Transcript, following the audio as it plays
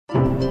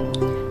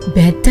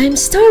Bedtime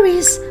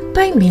Stories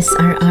by Miss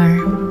RR.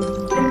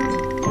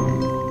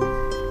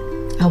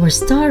 Our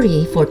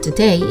story for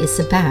today is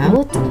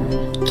about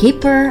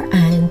Kipper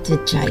and the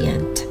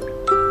Giant.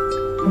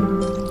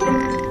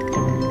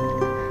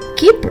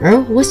 Kipper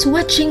was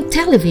watching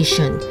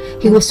television.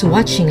 He was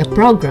watching a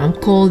program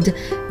called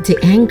The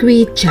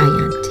Angry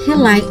Giant. He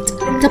liked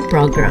the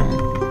program.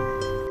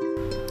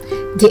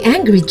 The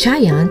Angry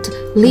Giant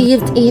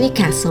lived in a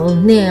castle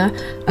near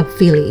a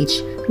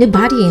village.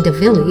 Nobody in the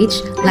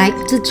village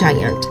liked the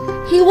giant.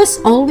 He was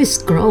always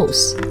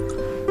cross.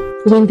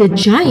 When the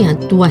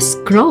giant was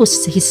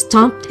cross, he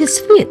stomped his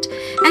feet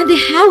and the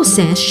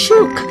houses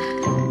shook.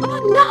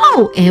 "Oh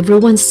no!"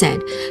 everyone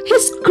said.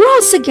 "He's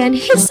cross again.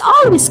 He's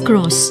always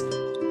cross."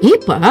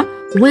 Kipper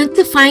went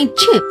to find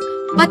Chip,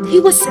 but he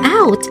was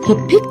out. He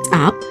picked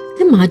up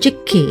the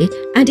magic key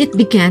and it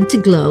began to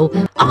glow.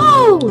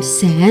 "Oh!"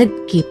 said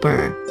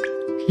Kipper.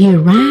 He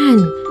ran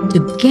to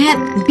get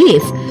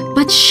Beef,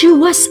 but she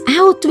was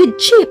out with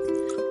Chip.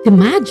 The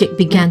magic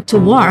began to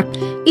work.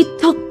 It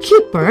took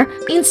Kipper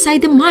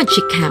inside the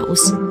magic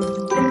house.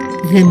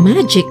 The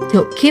magic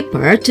took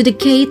Kipper to the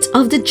gate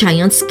of the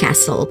giant's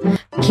castle.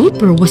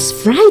 Kipper was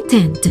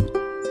frightened.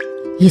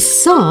 He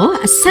saw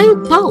a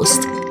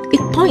signpost.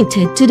 It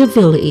pointed to the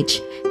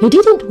village. He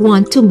didn't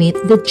want to meet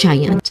the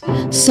giant,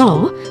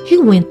 so he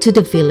went to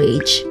the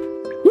village.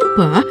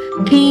 Kipper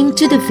came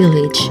to the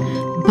village,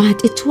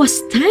 but it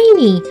was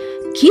tiny.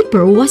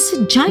 Kipper was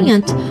a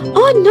giant.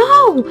 "Oh no!"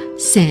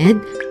 said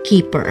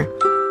Kipper.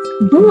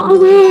 "Go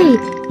away!"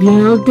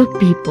 yelled the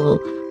people.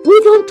 "We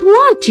don't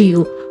want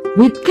you.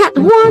 We've got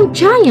one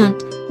giant.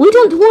 We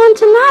don't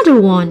want another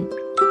one."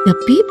 The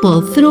people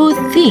threw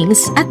things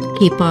at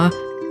Kipper.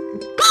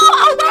 "Go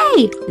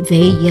away!"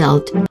 they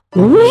yelled.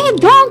 "We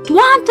don't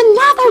want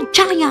another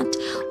giant.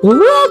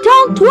 We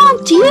don't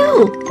want you."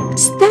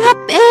 "Stop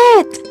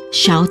it!"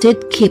 shouted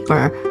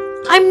Kipper.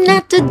 "I'm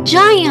not a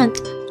giant.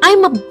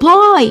 I'm a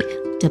boy."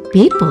 The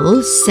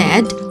people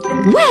said,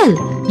 "Well,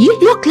 you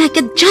look like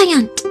a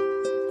giant."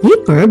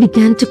 Kipper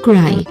began to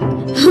cry.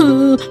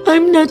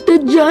 "I'm not a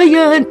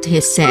giant,"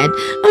 he said.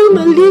 "I'm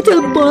a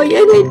little boy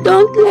and I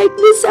don't like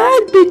this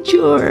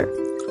adventure."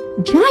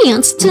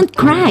 "Giants don't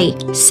cry,"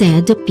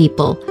 said the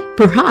people.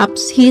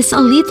 "Perhaps he's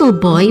a little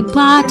boy,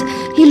 but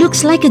he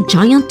looks like a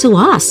giant to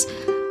us.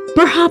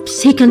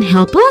 Perhaps he can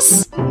help us."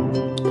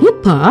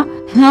 Kipper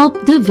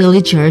helped the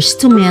villagers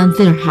to mend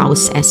their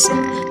houses.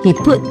 He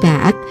put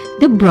back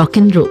the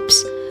broken roofs.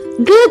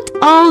 "Good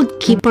old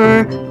Kipper,"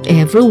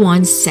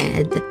 everyone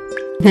said.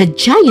 "The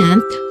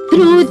giant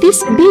threw this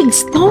big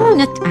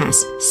stone at us,"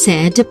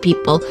 said the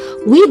people.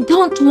 "We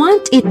don't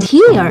want it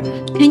here.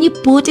 Can you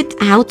put it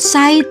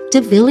outside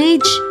the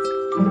village?"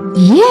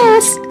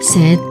 "Yes,"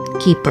 said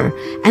Kipper.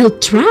 "I'll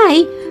try."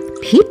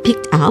 He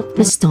picked up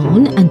the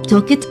stone and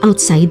took it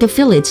outside the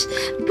village.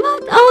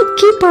 "Good old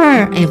Kipper,"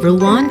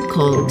 everyone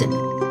called.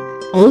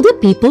 All the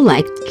people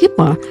liked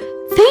Kipper.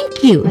 "Thank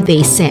you,"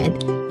 they said.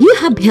 "You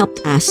have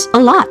helped us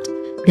a lot."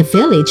 The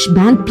village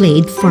band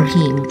played for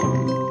him.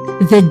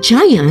 The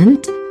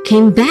giant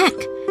came back.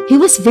 He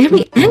was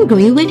very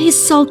angry when he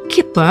saw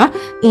Kipper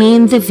in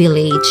the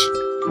village.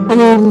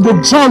 "I'm the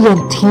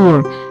giant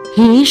here,"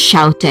 he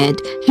shouted.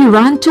 He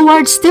ran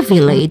towards the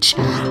village.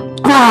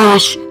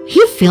 Crash!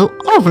 He fell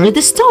over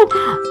the stone.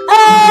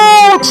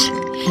 "Ouch!"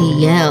 he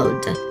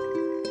yelled.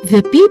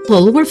 The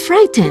people were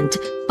frightened,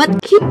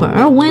 but Kipper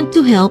went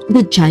to help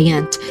the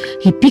giant.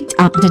 He picked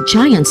up the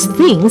giant's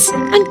things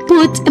and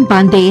put a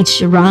bandage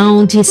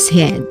around his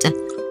head.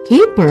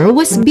 Kipper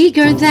was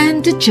bigger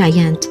than the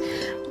giant.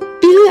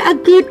 "Be a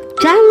good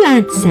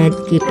giant," said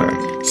Kipper.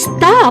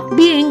 "Stop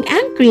being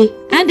angry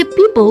and the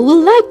people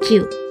will like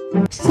you."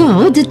 So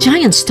the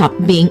giant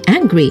stopped being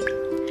angry.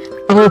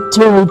 "I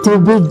tried to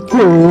be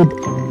good,"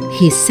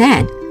 he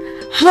said.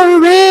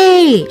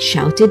 "Hooray!"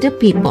 shouted the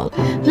people.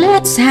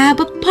 "Let's have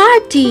a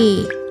party."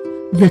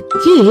 The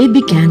key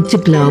began to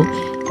glow.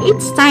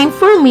 "It's time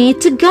for me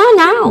to go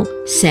now,"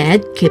 said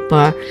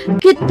Kipper.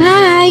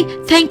 "Goodbye.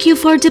 Thank you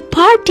for the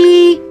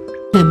party."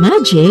 The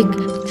magic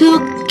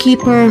took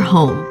Kipper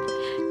home.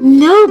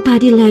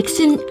 "Nobody likes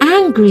an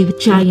angry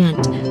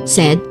giant,"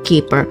 said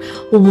Kipper.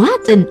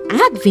 "What an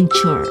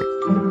adventure!"